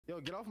Yo,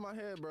 get off my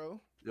head,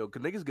 bro. Yo,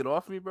 can niggas get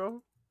off me, bro?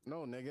 No,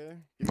 nigga.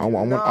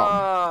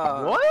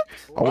 What?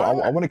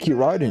 I want to keep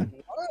riding.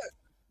 What?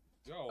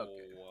 Yo.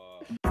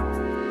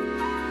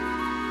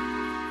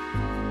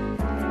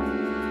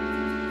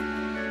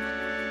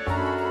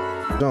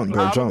 Jump,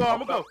 bro, jump. I'm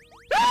gonna go.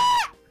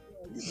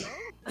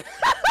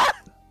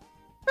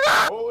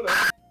 Hold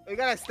up. We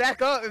gotta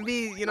stack up and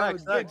be, you know,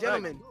 good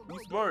gentlemen. Be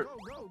smart.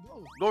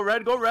 Go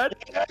red, go red.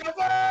 Let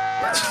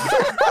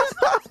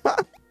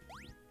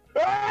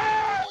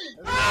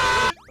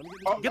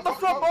me Get the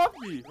fuck off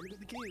me. Let me get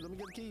the keys. Let me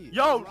get the keys.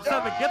 Yo,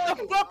 Seven, get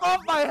the fuck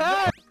off my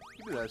head.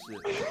 Give me that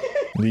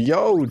shit.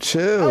 Yo,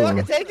 chill. Oh, I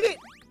can take it.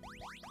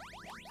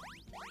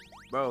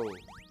 Bro.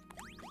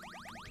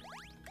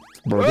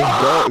 Bro,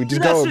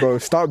 just go, bro.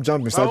 Stop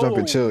jumping,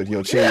 Bro. chill.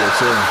 Yo, chill.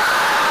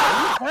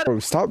 Bro,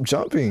 stop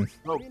jumping.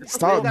 Bro,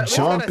 Stop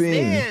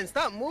jumping.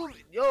 Stop moving.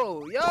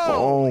 Yo.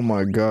 Oh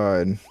my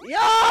god. Yo.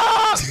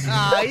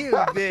 Ah, you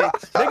bitch.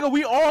 nigga,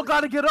 we all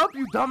gotta get up,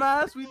 you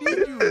dumbass. We need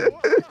you.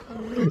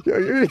 Yo,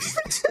 You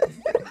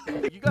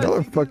guys y'all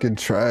are need fucking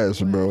trash,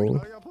 bro.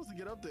 How y'all supposed to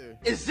get up there?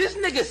 Is this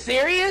nigga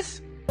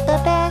serious? The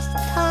best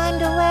time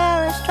to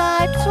wear a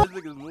striped suit.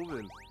 This nigga's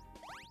moving.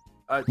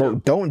 Alright, Bro,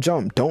 don't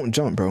jump, bro.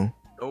 don't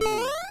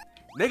move.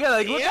 Nigga,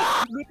 like, look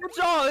at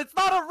y'all. It's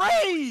not a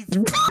race.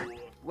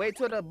 Wait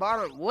till the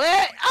bottom.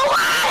 What? Oh,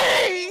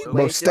 wait. Bro,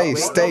 Wait, stay.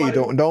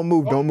 Don't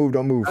move. We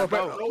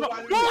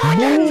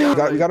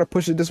gotta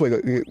push it this way.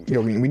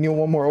 Yo, we need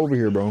one more over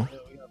here, bro.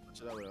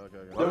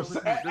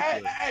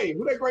 Hey,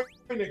 who that great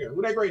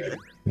nigga?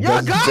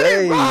 Y'all That's got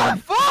Jay. it, bro.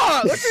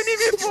 Fuck. What you need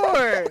me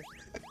for?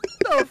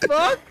 What the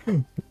fuck?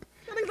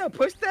 That nigga gonna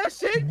push that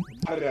shit?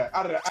 Out of that.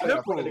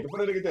 Put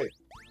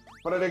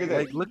a nigga there.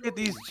 Like, look at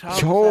these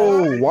child.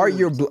 Yo, why are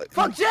your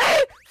Fuck Jay!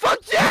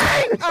 Fuck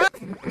Jay!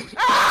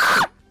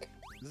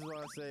 This is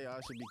why I say I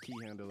should be key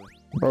handler.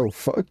 Bro,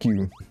 fuck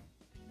you.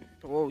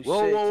 Oh, shit.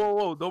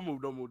 Whoa. Don't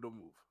move.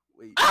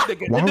 Wait.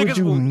 Why would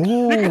you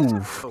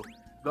move?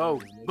 Go,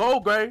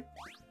 Gray. Here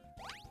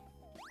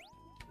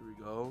we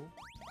go.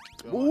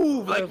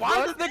 Move! Like,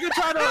 why is this nigga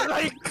trying to,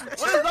 like,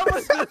 what is up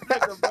with this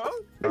nigga,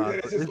 bro?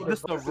 Is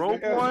this the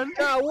rope one?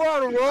 Nah, we're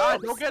on the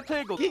road. Don't get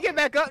tangled. Can you get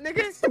back up,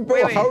 niggas?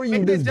 Bro, Wait, how are you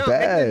make this jump, make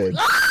bad?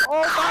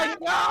 Oh my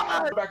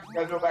god!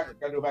 Gotta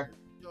go back.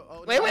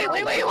 Wait.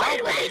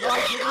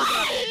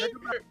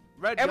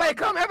 Red, Everybody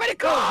come.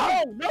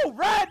 No,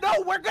 Red, no,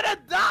 we're gonna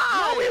die!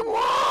 No, we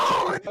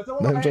won't.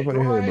 Let him jump on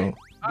your head,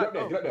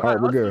 bro. Alright,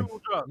 we're good.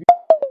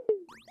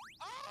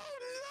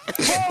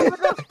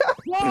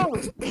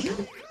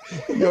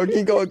 Yo,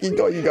 keep going. You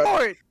got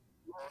Forward.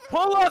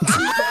 Pull up!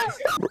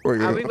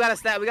 We gotta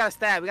stack.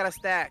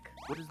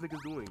 What is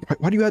niggas doing?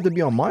 Why do you have to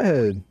be on my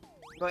head?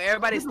 Bro,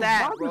 everybody This is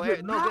stack, not bro.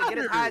 gonna No, get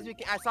as high as we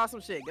can. I saw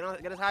some shit.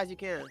 Get as high as you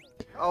can.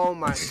 Oh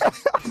my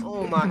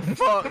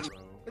fuck.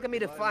 Look at me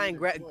defying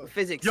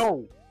physics.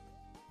 Yo!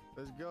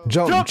 Let's go.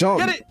 Jump.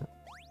 Get it!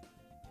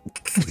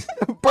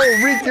 Bro,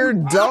 Rick, you're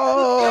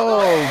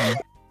dumb.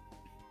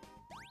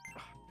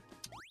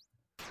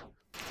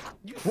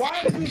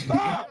 Why did we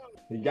stop?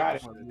 He got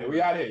it. We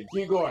out here.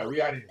 Keep going.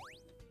 We out here.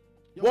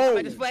 Whoa!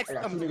 I just flexed. I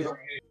got two niggas over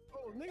here.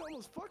 Oh, nigga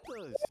almost fucked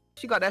us.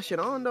 She got that shit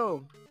on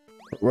though.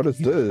 What is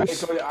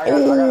this?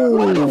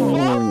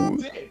 Oh!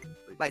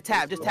 Like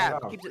tap, just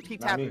tap.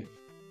 Keep tapping.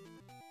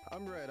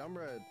 I'm red.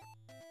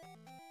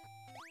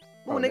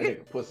 Ooh,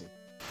 nigga. Pussy.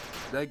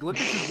 Like, look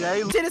at you,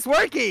 Jay. Shit is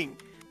working.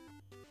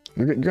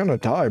 You're gonna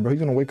die, bro. He's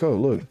gonna wake up.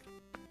 Look.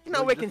 You're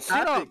not waking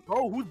shit up.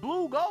 Go, who's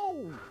blue?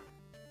 Go!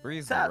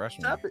 Breeze Tap rush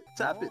me. it.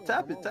 You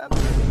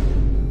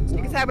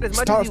can tap it as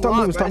much as you Stop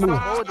want, moving, bro. stop moving.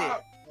 Hold it.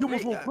 You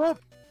almost woke up.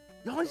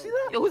 Y'all ain't see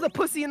that? Yo, who's a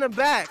pussy in the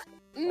back?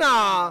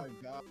 Nah.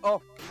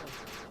 Oh.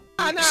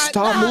 Nah.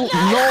 Stop moving.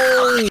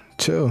 No.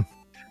 Chill.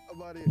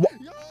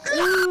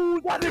 Ooh,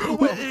 that nigga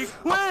went in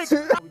quick!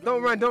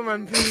 Don't run.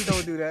 Please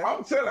don't do that.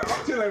 I'm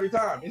chilling every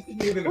time. It's the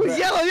nigga in the Who's back.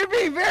 yellow? You're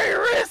being very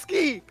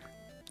risky.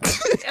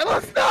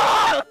 Yellow,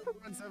 stop.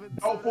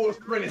 Don't full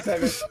sprint it,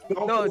 Seven.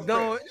 No,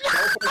 don't.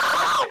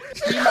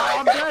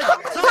 I'm dead.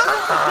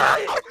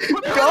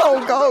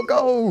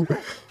 Go.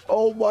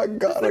 Oh my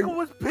god. This nigga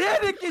was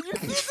panicking.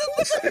 You see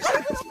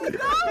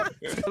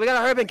this? We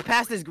gotta hurry and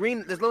pass this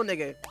little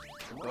nigga.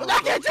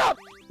 I can't jump.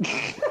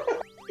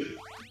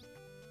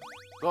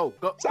 Go.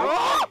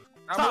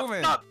 I'm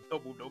moving. Stop.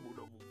 Don't move.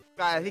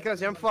 Guys, he comes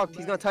here. I'm fucked.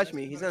 He's gonna touch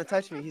me. He's so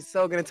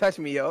gonna touch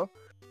me, yo.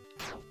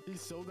 He's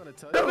so gonna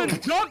touch Seven you.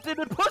 jumped and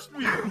it pushed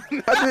me.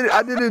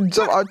 I didn't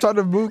jump. I tried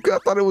to move. I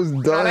thought it was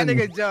Nah, done. that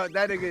nigga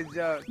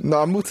jumped.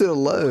 No, I moved to the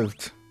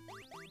left.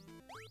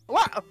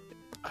 What?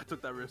 I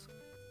took that risk.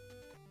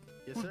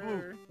 Yes,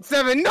 sir.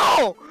 Seven,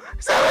 no!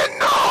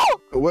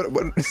 What?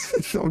 I'm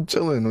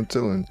chilling.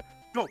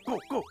 Go.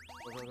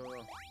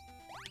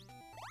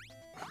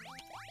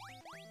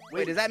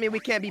 Wait, does that mean we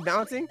can't be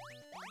bouncing?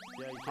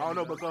 Yeah, you can't I don't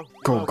know, do but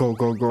Go.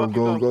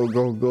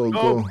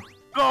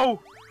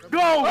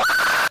 Go.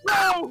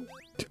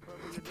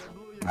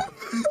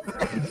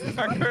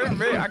 I couldn't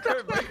make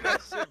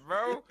that shit,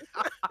 bro.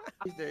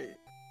 He's dead.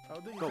 I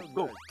don't think he Go, comes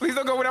go. back. Please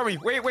don't go without me.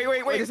 Wait. Wait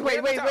here.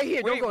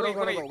 Don't go.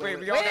 Wait,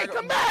 we all Wait, gotta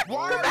come go. back.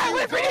 Why Come are back. you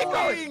Wait for Nico.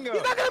 going? He's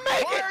not gonna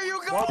make Why it. are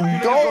you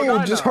going?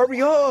 Go, just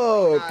hurry up.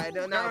 Nah,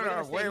 we're No,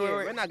 gonna stay wait. here.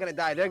 We're not gonna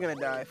die. They're gonna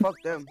die. Fuck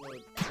them.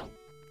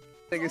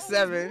 Nigga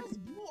 7.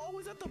 You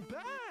always at the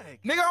back.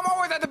 Nigga, I'm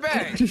always at the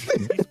back. He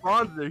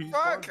spawns there. He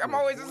Fuck, spawns I'm there.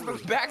 always at the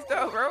back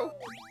though, bro.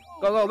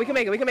 Go. We can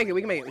make it. We should be able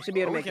to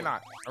We make it.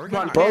 cannot. We Come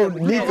on, cannot. Bro,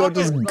 Nico,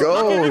 just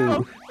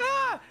go.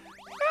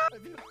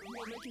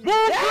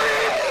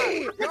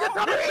 Hey! They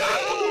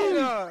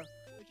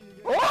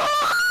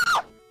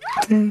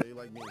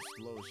like me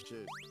slow as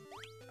shit.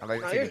 I like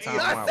to No, take you're the time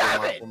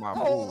with my boo.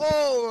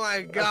 Oh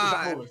my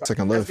god.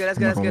 Second That's left.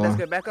 good. That's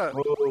good. Back up.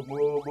 Move.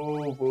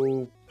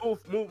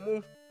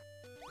 Move.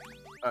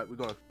 Alright, we're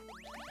going.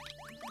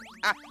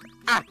 I'm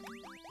out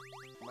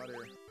of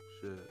here.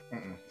 Shit.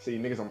 See,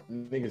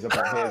 niggas up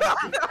our heads.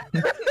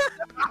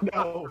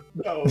 No.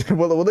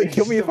 Will they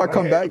kill me if I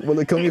come back? Will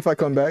they kill me if I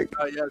come back?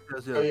 Yes.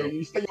 Oh, yeah,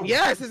 you stay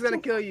Yes, it's gonna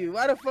kill you.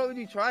 Why the fuck would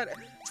you try that?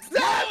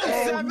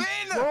 7!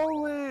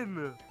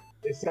 Rolling.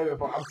 It's 7.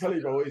 Bro. I'm telling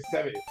you, bro, it's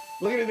 7.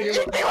 Look at this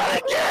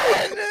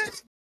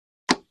nigga.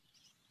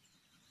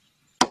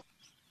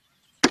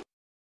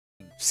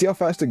 See how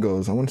fast it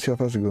goes. I want to see how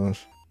fast it goes.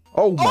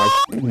 Oh my.